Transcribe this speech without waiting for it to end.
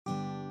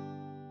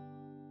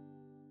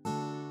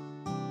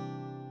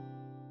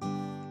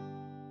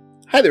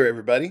Hi there,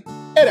 everybody.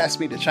 Ed asked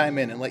me to chime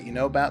in and let you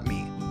know about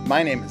me.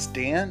 My name is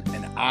Dan,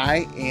 and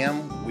I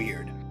am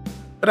weird.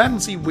 But I don't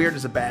see weird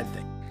as a bad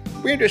thing.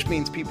 Weirdish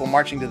means people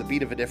marching to the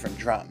beat of a different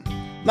drum,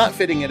 not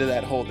fitting into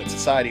that hole that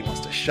society wants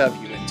to shove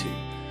you into.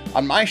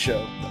 On my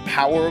show, The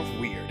Power of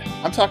Weird,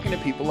 I'm talking to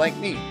people like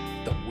me.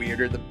 The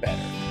weirder, the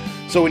better.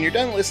 So when you're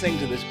done listening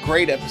to this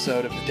great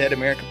episode of the Dead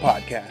America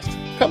podcast,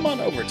 come on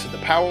over to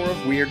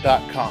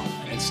thepowerofweird.com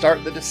and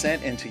start the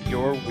descent into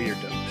your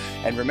weirdom.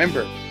 And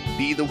remember,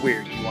 be the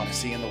weird you want to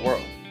see in the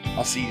world.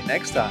 I'll see you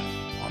next time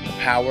on The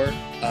Power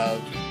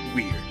of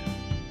Weird.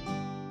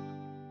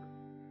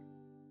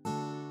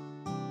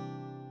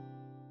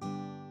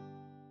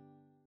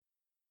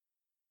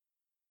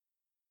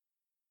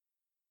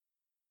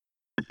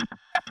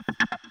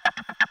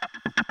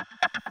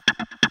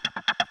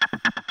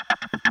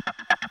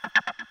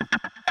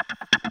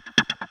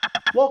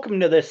 Welcome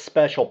to this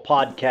special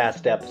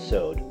podcast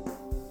episode.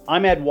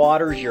 I'm Ed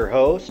Waters, your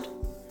host,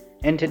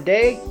 and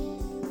today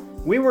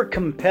we were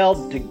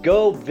compelled to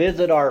go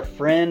visit our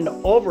friend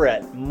over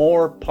at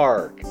Moore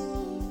Park.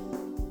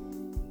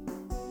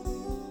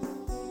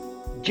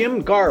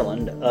 Jim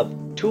Garland of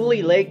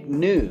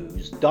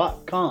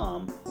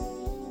TuliLakeNews.com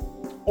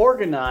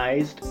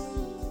organized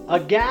a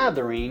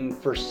gathering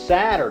for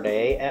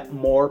Saturday at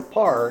Moore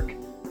Park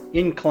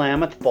in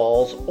Klamath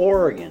Falls,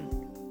 Oregon.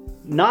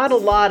 Not a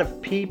lot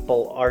of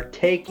people are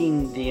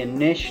taking the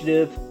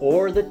initiative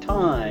or the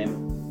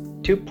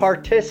time to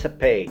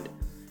participate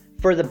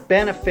for the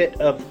benefit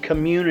of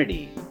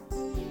community.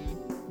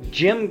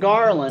 Jim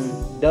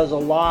Garland does a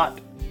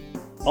lot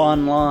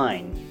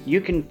online.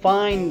 You can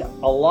find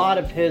a lot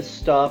of his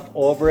stuff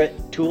over at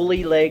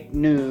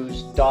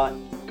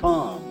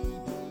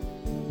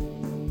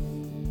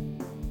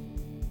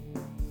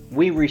TuliLakeNews.com.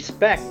 We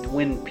respect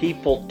when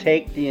people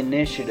take the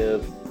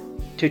initiative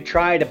to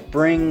try to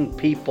bring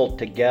people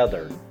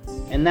together.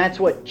 And that's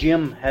what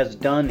Jim has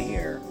done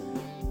here.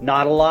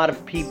 Not a lot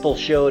of people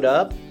showed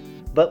up,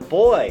 but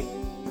boy,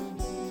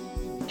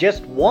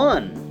 just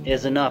one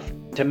is enough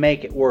to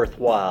make it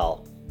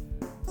worthwhile.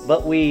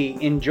 But we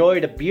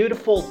enjoyed a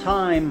beautiful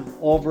time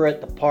over at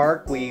the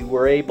park. We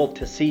were able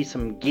to see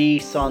some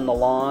geese on the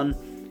lawn,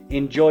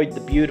 enjoyed the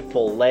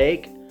beautiful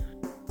lake,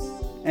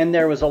 and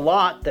there was a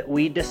lot that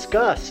we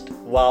discussed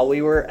while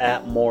we were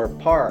at Moore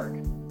Park.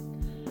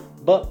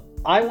 But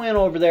I went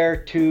over there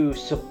to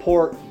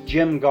support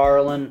Jim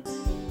Garland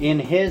in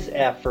his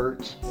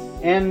efforts,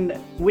 and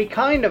we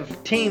kind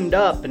of teamed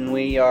up and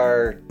we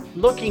are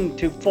looking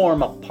to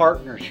form a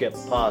partnership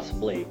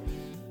possibly.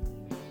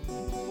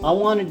 I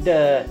wanted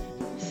to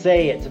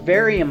say it's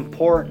very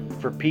important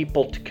for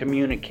people to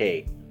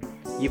communicate.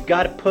 You've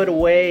got to put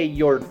away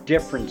your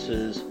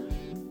differences.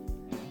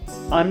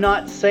 I'm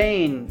not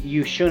saying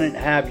you shouldn't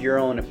have your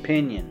own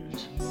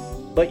opinions,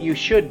 but you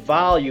should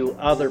value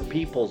other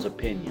people's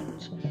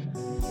opinions.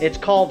 It's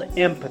called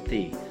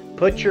empathy.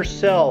 Put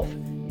yourself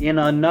in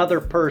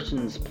another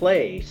person's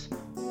place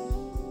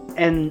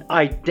and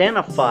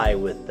identify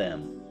with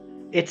them.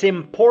 It's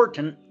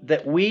important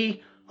that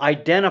we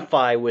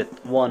identify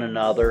with one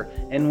another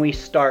and we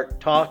start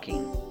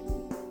talking.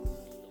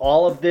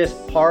 All of this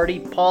party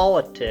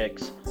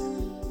politics,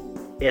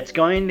 it's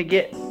going to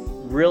get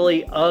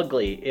really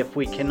ugly if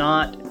we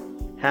cannot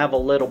have a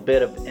little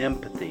bit of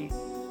empathy.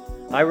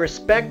 I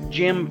respect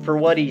Jim for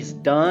what he's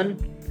done.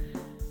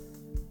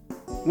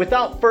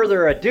 Without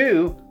further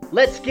ado,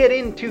 let's get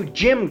into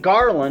Jim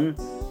Garland,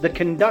 the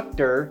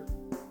conductor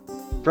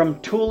from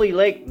Tule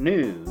Lake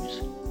News,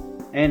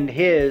 and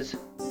his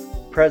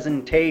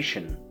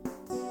presentation.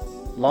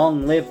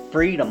 Long live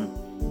freedom.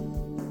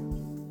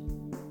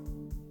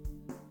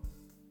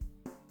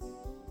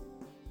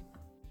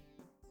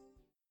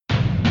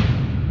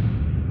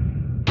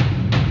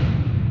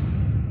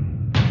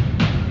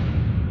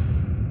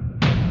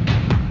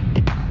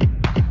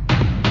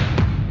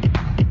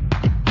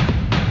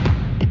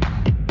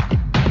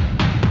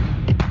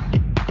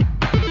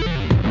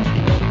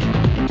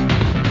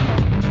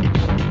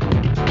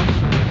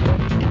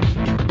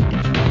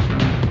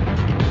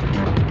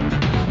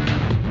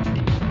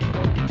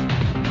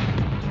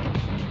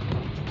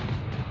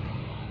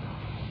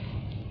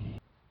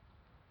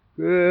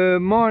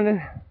 Good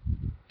morning.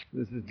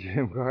 This is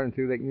Jim Garland,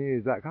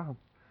 TuliLakeNews.com,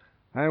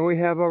 and we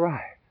have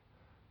arrived.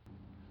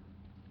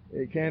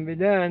 It can be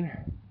done.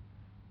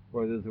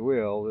 Where there's a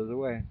will, there's a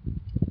way.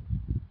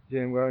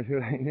 Jim Garland,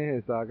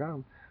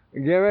 TuliLakeNews.com.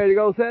 Get ready to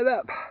go set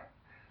up.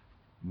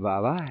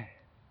 Bye-bye.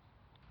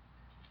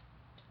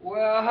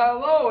 Well,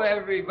 hello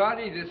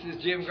everybody. This is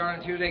Jim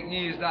Garland,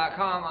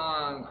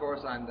 TuliLakeNews.com. Of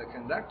course, I'm the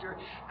conductor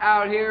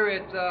out here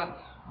at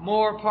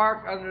Moore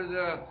Park under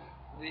the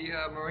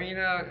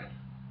Marina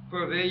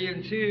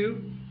Pavilion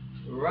 2,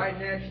 right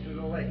next to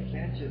the lake.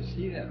 Can't you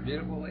see that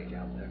beautiful lake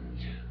out there?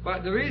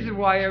 But the reason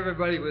why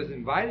everybody was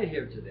invited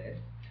here today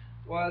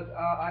was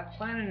I'm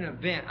planning an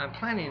event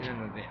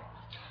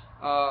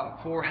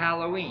for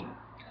Halloween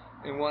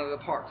in one of the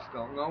parks.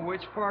 Don't know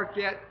which park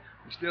yet.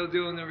 I'm still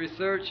doing the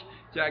research,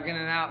 checking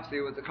it out,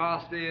 see what the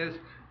cost is.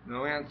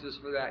 No answers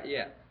for that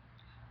yet.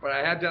 But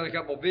I have done a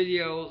couple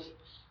videos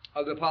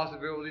of the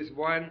possibilities.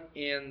 One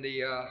in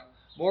the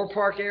Moore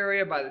Park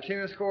area by the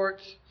tennis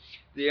courts.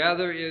 The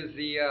other is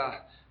the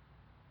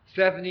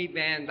Stephanie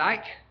Van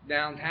Dyke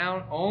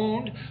downtown,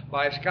 owned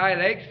by Sky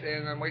Lakes,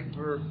 and I'm waiting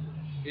for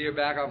hear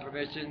back on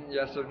permission,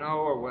 yes or no,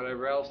 or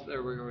whatever else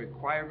their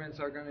requirements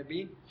are going to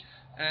be.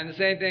 And the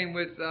same thing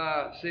with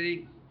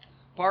city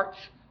parks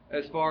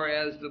as far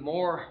as the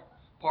Moore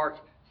Park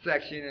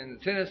section and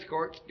the tennis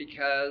courts,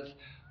 because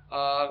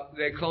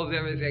they close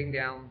everything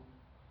down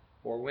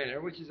for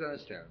winter, which is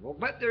understandable.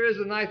 But there is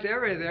a nice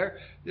area there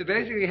that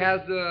basically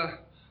has the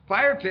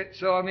fire pit,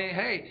 so I mean,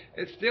 hey,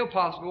 it's still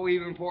possible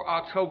even for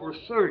October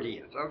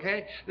 30th,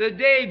 okay? The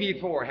day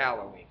before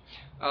Halloween.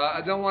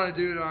 I don't want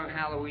to do it on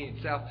Halloween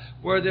itself,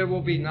 where there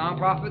will be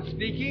nonprofits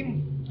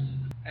speaking,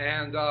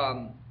 and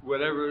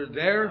whatever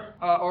their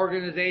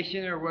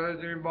organization or whatever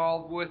they're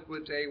involved with,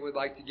 what they would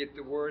like to get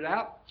the word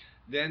out.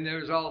 Then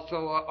there's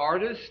also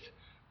artists,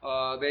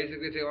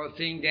 basically if they want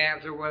to sing,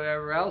 dance, or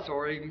whatever else,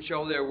 or even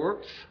show their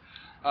works,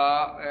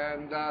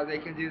 and they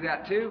can do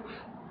that too,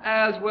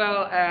 as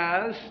well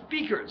as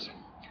speakers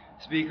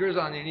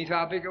on any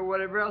topic or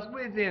whatever else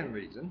within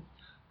reason.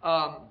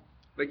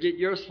 But get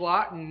your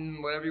slot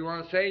and whatever you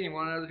want to say and you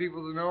want other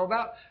people to know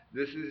about,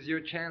 this is your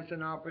chance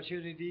and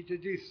opportunity to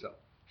do so.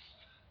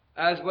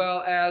 As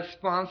well as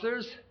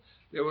sponsors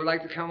that would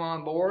like to come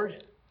on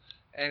board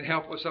and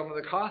help with some of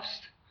the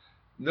costs.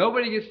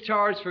 Nobody gets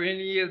charged for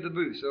any of the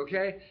booths,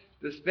 okay?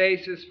 The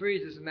space is free.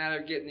 It's just a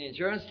matter of getting the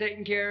insurance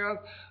taken care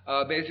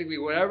of. Basically,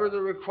 whatever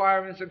the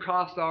requirements and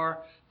costs are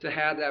to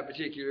have that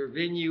particular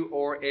venue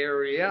or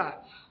area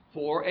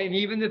for, and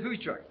even the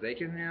food trucks. They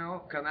can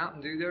now come out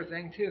and do their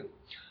thing too.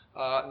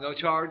 No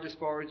charge as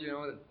far as,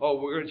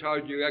 oh, we're going to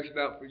charge you X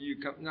amount for you.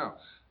 No,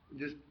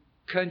 just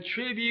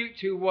contribute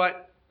to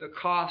what the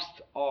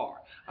costs are.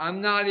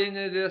 I'm not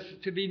into this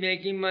to be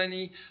making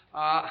money.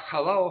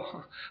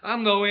 Hello,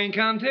 I'm low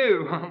income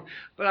too.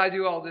 But I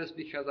do all this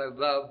because I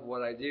love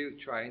what I do,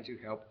 trying to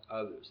help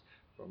others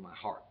from my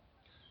heart.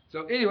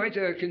 So anyway,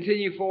 to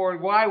continue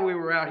forward, why we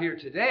were out here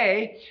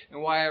today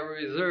and why I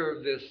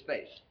reserved this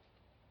space.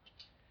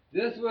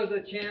 This was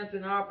a chance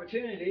and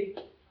opportunity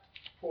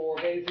for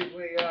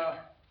basically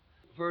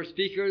for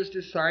speakers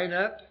to sign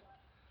up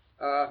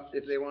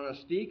if they want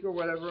to speak or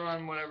whatever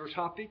on whatever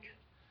topic.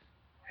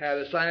 Had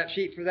a sign-up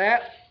sheet for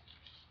that.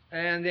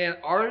 And then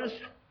artists,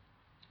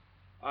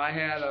 I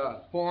had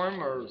a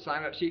form or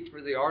sign-up sheet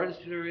for the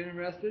artists that are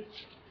interested,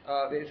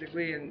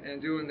 basically in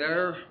doing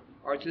their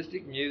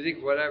artistic music,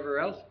 whatever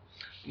else.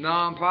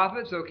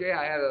 Non-profits, okay,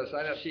 I had a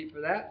sign-up sheet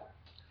for that.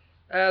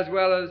 As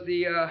well as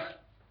the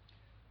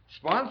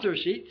sponsor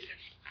sheets.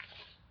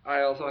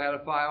 I also had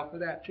a file for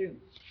that too.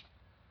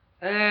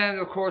 And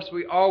of course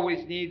we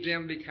always need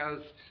them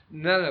because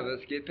none of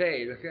us get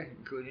paid, okay,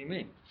 including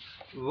me.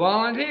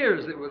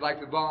 Volunteers that would like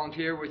to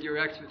volunteer with your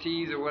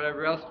expertise or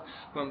whatever else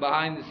from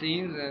behind the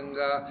scenes and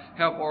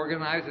help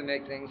organize and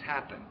make things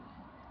happen.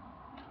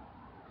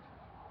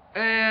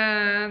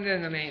 And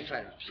then the main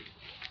sign-up sheet.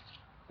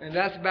 And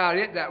that's about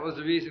it. That was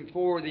the reason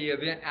for the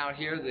event out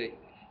here, the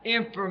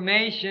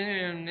information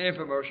and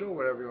infomercial,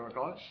 whatever you want to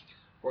call it,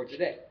 for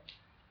today.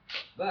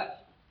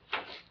 But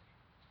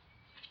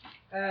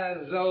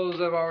as those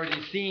have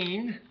already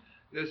seen,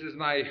 this is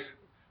my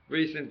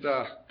recent,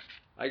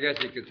 I guess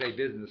you could say,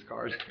 business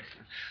card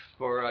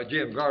for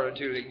Jim Gardner,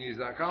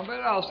 TuLakeNews.com,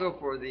 but also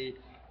for the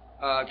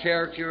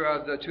character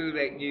of the Two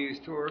Lake News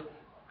Tour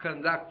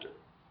conductor,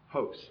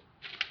 host.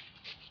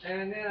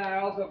 And then I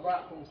also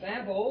brought some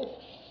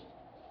samples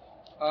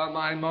of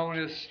my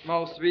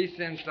most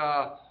recent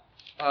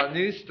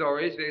news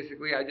stories.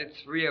 Basically, I did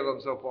 3 of them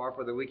so far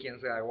for the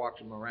weekends that I walked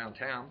them around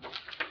town.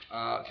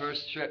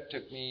 First trip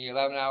took me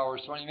 11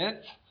 hours, 20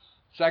 minutes.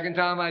 Second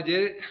time I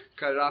did it,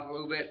 cut it off a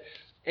little bit,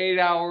 8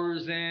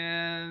 hours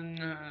and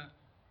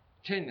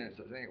 10 minutes,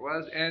 I think it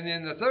was. And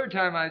then the third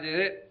time I did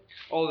it,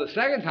 the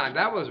second time,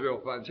 that was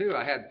real fun too.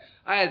 I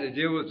had to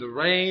deal with the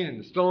rain and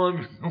the storm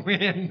and the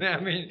wind,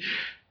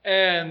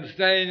 and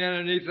staying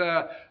underneath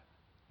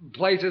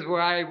places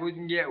where I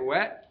wouldn't get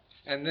wet.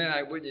 And then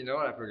I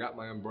forgot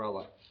my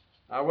umbrella.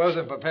 I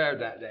wasn't prepared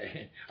that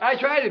day. I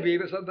try to be,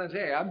 but sometimes,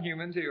 hey, I'm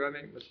human too. I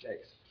make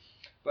mistakes.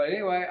 But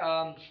anyway,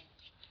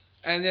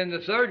 and then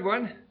the third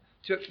one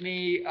took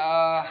me 2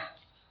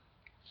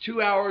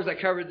 hours. I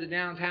covered the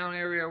downtown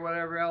area or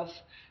whatever else.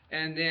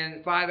 And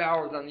then 5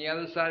 hours on the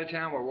other side of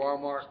town where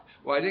Walmart.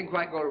 Well, I didn't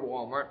quite go to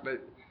Walmart,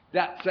 but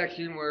that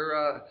section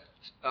where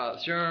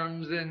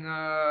Sherm's and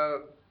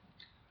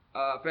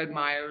Fred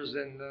Meyer's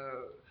and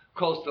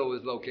Coastal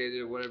is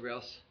located or whatever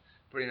else,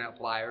 putting out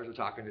flyers or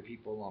talking to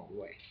people along the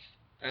way.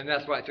 And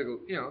that's why I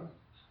took, because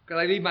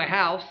I leave my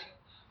house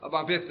up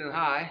on 5th and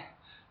High,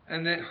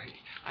 and then,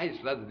 I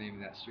just love the name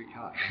of that street,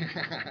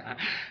 High.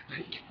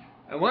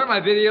 And one of my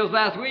videos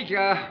last week,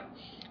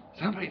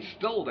 somebody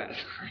stole that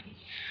sign.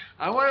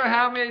 I wonder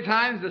how many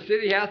times the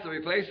city has to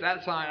replace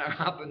that sign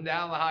up and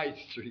down the High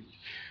Street.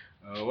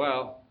 Oh,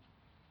 well,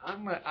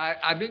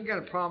 I've been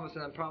going to promise,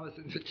 and I'm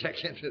promising to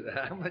check into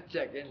that. I'm going to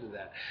check into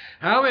that.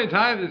 How many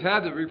times has had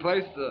to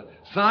replace the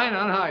sign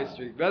on High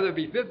Street, whether it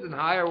be 5th and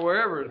High or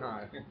wherever in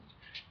High?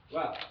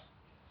 Wow.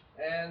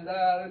 And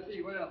let's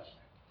see, what else?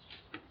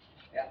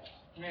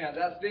 Yeah,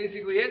 that's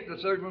basically it. The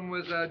third one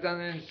was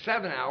done in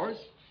 7 hours,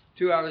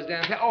 2 hours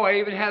downtown. Oh, I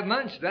even had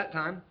lunch that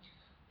time.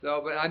 So,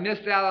 but I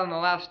missed out on the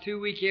last 2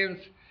 weekends.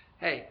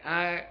 Hey,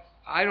 I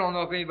don't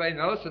know if anybody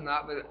noticed or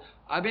not, but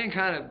I've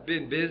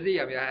been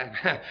busy. I mean, I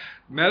had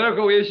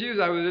medical issues.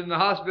 I was in the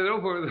hospital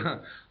for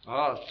the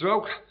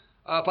stroke,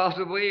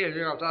 possibly, and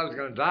I thought I was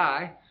going to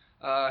die.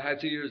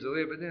 Had 2 years to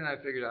live, but then I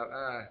figured out.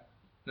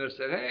 Nurse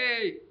said,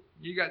 "Hey,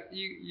 you got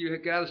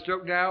a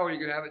stroke now, or you're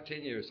going to have it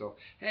 10 years." So,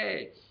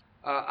 hey,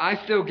 I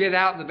still get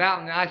out and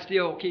about, and I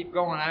still keep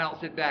going. I don't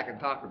sit back and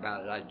talk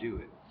about it. I do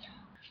it.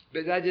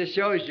 But that just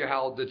shows you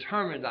how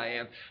determined I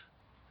am.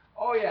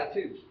 Oh yeah,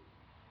 too.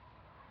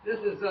 This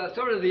is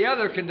sort of the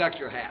other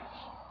conductor hat.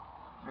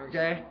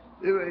 Okay,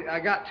 I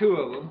got 2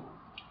 of them.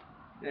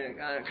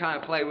 And I kind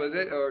of play with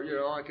it, or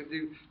I could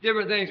do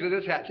different things with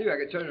this hat too. I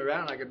could turn it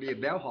around, and I could be a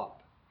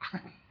bellhop.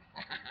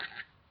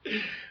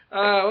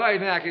 Well,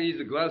 I could use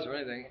the gloves or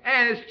anything.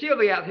 And it's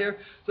chilly out here,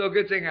 so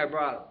good thing I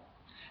brought them.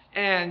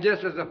 And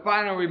just as a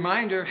final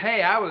reminder,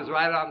 hey, I was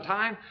right on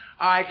time.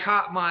 I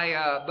caught my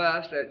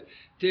bus at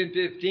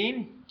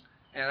 10:15,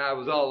 and I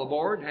was all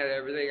aboard, had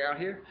everything out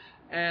here.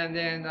 And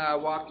then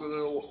walked a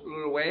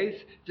little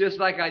ways, just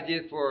like I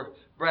did for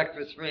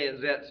breakfast free in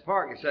Vets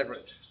Park, except for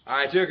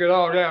I took it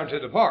all down to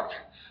the park.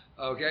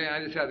 Okay, I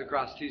just had to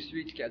cross 2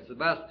 streets, catch the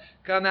bus,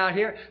 come out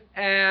here,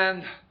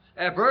 and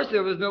at first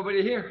there was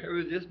nobody here. It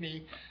was just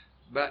me.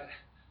 But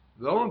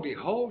lo and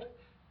behold,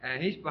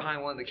 and he's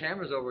behind one of the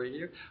cameras over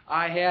here,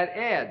 I had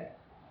Ed.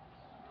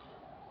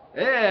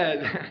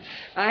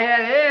 I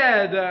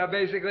had Ed,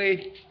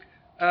 basically.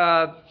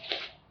 Go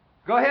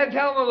ahead and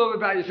tell them a little bit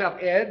about yourself,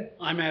 Ed.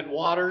 I'm Ed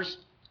Waters.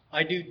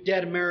 I do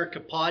Dead America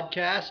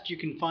podcast. You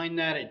can find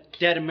that at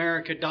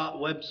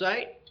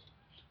deadamerica.website.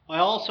 I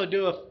also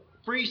do a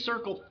Free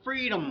Circle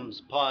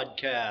Freedoms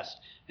podcast,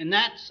 and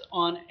that's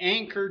on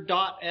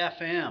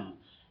anchor.fm.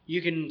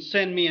 You can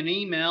send me an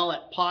email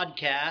at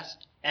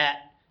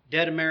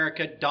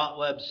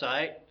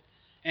podcast@deadamerica.website,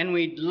 and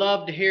we'd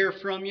love to hear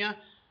from you.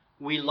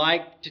 We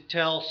like to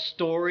tell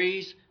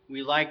stories.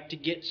 We like to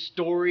get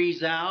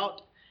stories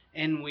out,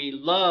 and we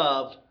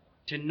love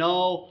to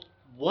know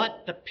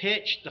what the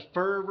pitch, the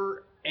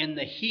fervor, and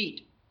the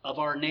heat of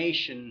our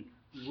nation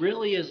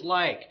really is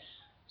like.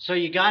 So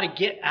you got to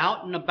get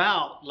out and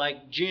about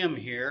like Jim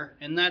here,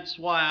 and that's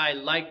why I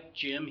like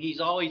Jim. He's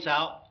always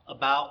out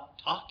about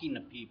talking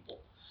to people.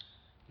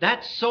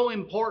 That's so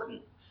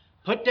important.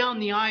 Put down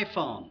the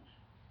iPhone,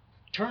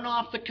 turn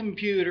off the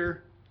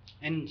computer,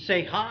 and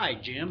say hi,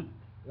 Jim.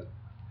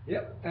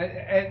 Yep,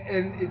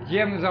 and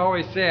Jim has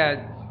always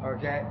said,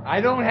 okay, I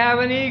don't have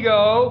an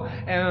ego,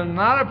 and I'm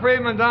not a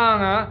prima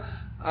donna.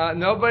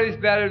 Nobody's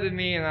better than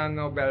me, and I'm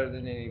no better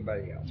than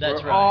anybody else.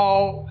 That's We're right.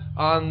 all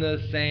on the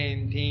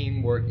same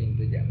team working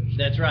together.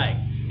 That's right.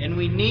 And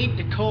we need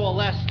to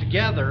coalesce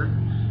together.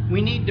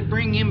 We need to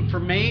bring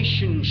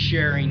information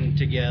sharing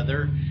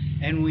together,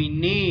 and we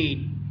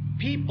need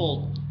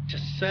people to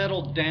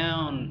settle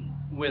down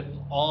with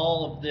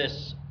all of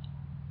this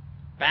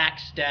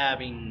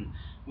backstabbing.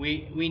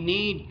 We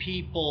need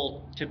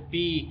people to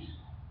be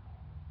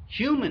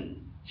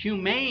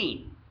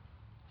humane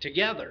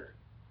together.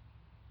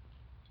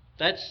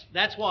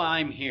 That's why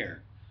I'm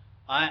here.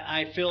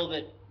 I feel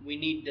that we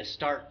need to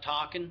start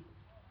talking,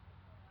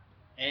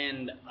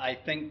 and I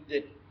think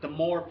that the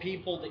more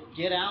people that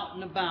get out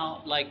and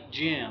about like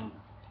Jim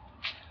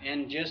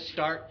and just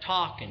start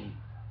talking,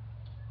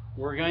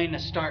 we're going to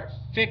start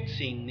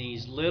fixing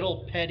these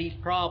little petty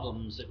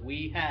problems that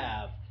we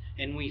have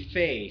and we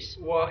face.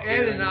 Well,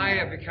 Ed and I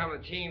have become a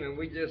team, and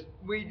we just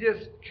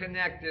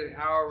connected,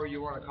 however you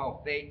want to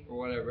call fate or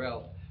whatever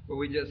else. But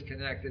we just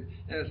connected,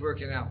 and it's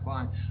working out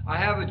fine. I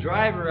have a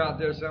driver out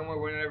there somewhere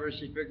whenever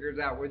she figures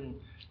out when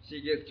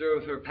she gets through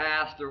with her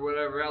past or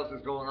whatever else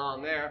is going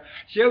on there.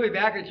 She'll be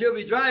back, and she'll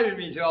be driving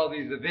me to all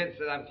these events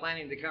that I'm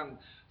planning to come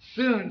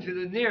soon to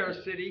the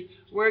nearest city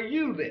where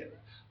you live,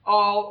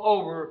 all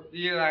over the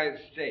United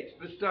States.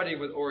 But starting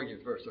with Oregon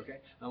first, okay?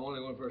 I'm only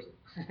one person.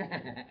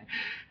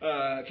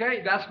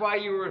 Okay, that's why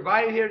you were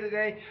invited here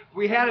today.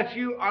 We had a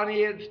few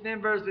audience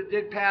members that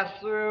did pass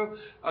through,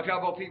 a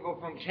couple of people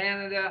from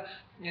Canada,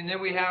 and then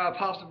we have a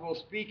possible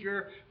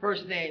speaker,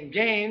 first name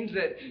James,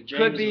 that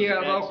could be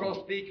a local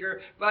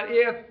speaker. But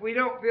if we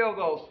don't fill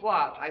those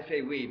slots, I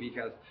say we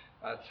because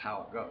that's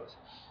how it goes.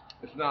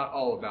 It's not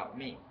all about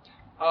me.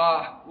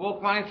 We'll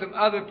find some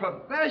other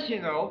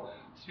professional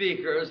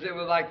speakers that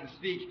would like to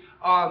speak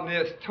on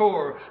this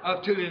tour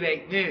of Tule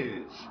Lake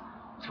News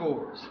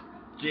Tours.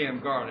 Jim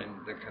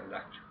Garland, the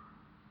conductor.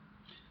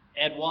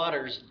 Ed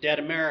Waters,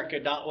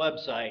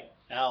 deadamerica.website,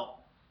 out.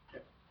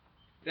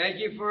 Thank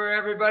you for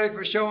everybody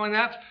for showing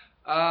up.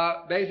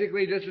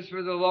 Basically, this is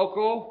for the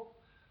local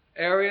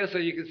area, so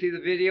you can see the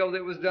video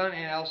that was done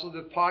and also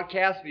the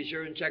podcast. Be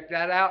sure and check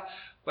that out.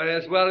 But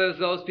as well as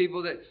those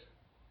people that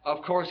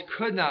of course,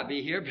 could not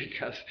be here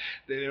because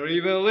they don't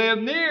even live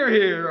near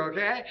here,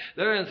 okay?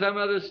 They're in some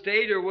other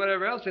state or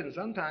whatever else, and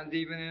sometimes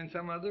even in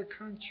some other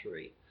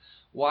country,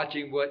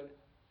 watching what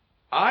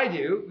I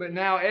do. But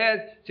now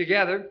Ed,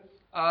 together,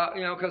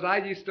 because I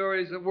do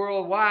stories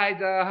worldwide,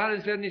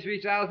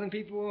 173,000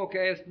 people,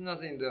 okay, it's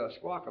nothing to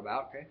squawk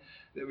about, okay,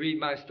 that read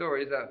my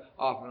stories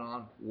off and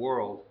on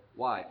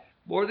worldwide.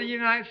 More than the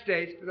United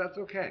States, but that's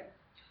okay.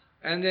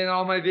 And then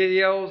all my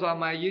videos on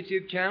my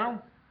YouTube channel.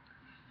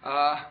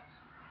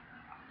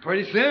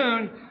 Pretty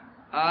soon,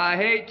 I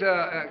hate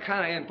to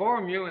kind of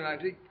inform you, and I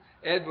think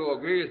Ed will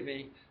agree with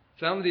me,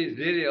 some of these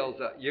videos,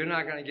 you're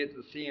not going to get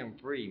to see them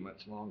free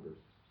much longer.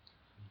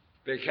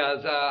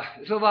 Because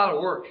it's a lot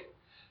of work.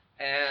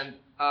 And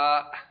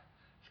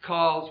it's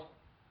called,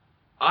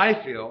 I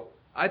feel,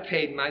 I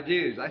paid my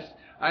dues.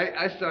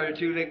 I started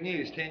Two Lake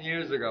News 10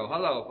 years ago.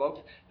 Hello,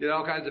 folks. Did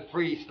all kinds of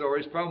free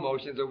stories,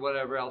 promotions, or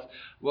whatever else.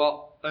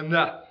 Well,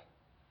 enough.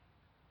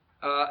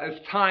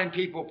 It's time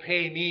people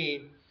pay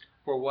me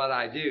for what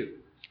I do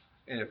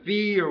in a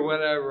fee or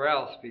whatever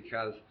else,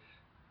 because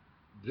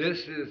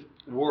this is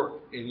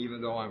work. And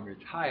even though I'm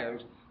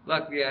retired,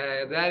 luckily I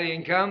have that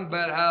income,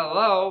 but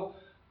hello,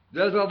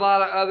 there's a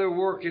lot of other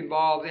work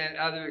involved and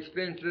other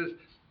expenses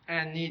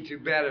and need to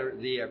better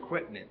the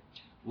equipment.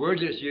 We're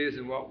just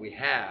using what we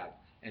have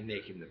and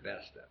making the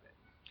best of it.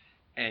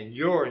 And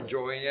you're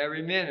enjoying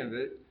every minute of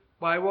it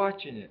by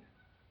watching it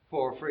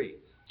for free.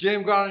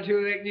 Jim Garland,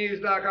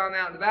 TwoLakeNews.com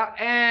out and about,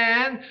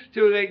 and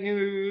Two Lake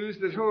News,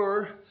 the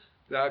tour,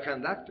 the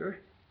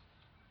conductor.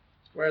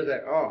 Where's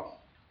that? Oh.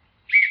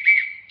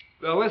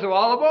 The whistle,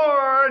 all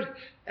aboard.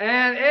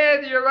 And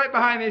Ed, you're right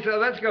behind me, so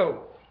let's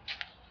go.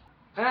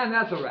 And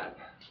that's a wrap.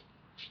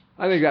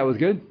 I think that was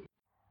good.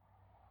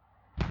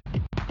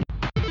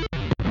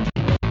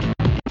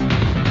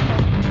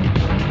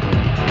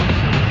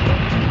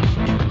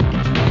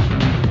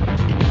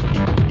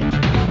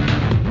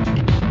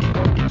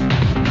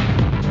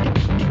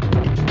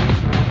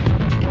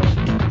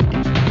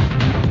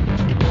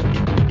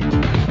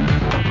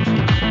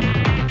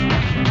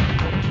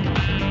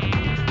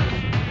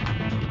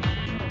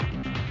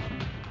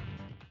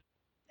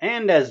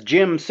 And as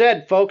Jim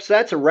said, folks,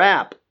 that's a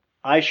wrap.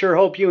 I sure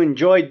hope you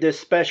enjoyed this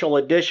special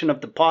edition of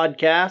the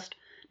podcast.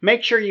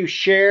 Make sure you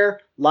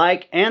share,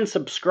 like, and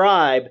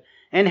subscribe.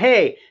 And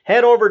hey,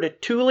 head over to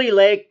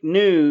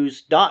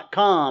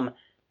TuliLakeNews.com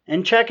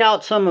and check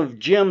out some of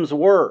Jim's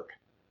work.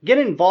 Get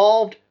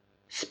involved,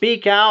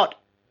 speak out,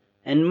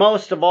 and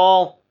most of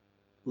all,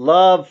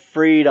 love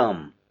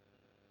freedom.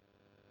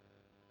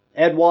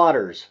 Ed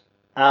Waters,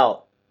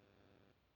 out.